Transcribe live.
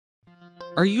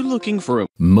Are you looking for a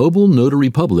Mobile Notary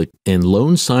Public and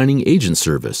Loan Signing Agent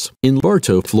Service in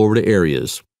Bartow, Florida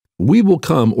areas? We will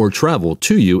come or travel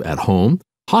to you at home,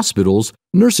 hospitals,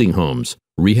 nursing homes,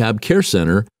 rehab care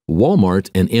center, Walmart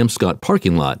and Amscott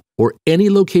parking lot, or any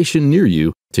location near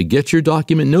you to get your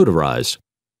document notarized?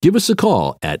 Give us a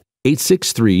call at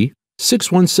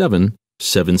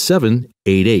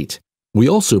 863-617-7788. We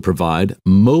also provide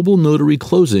mobile notary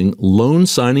closing loan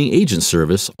signing agent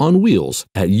service on wheels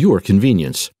at your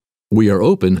convenience. We are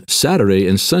open Saturday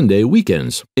and Sunday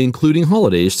weekends, including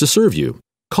holidays, to serve you.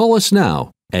 Call us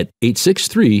now at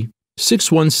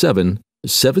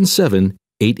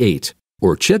 863-617-7788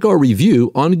 or check our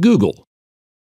review on Google.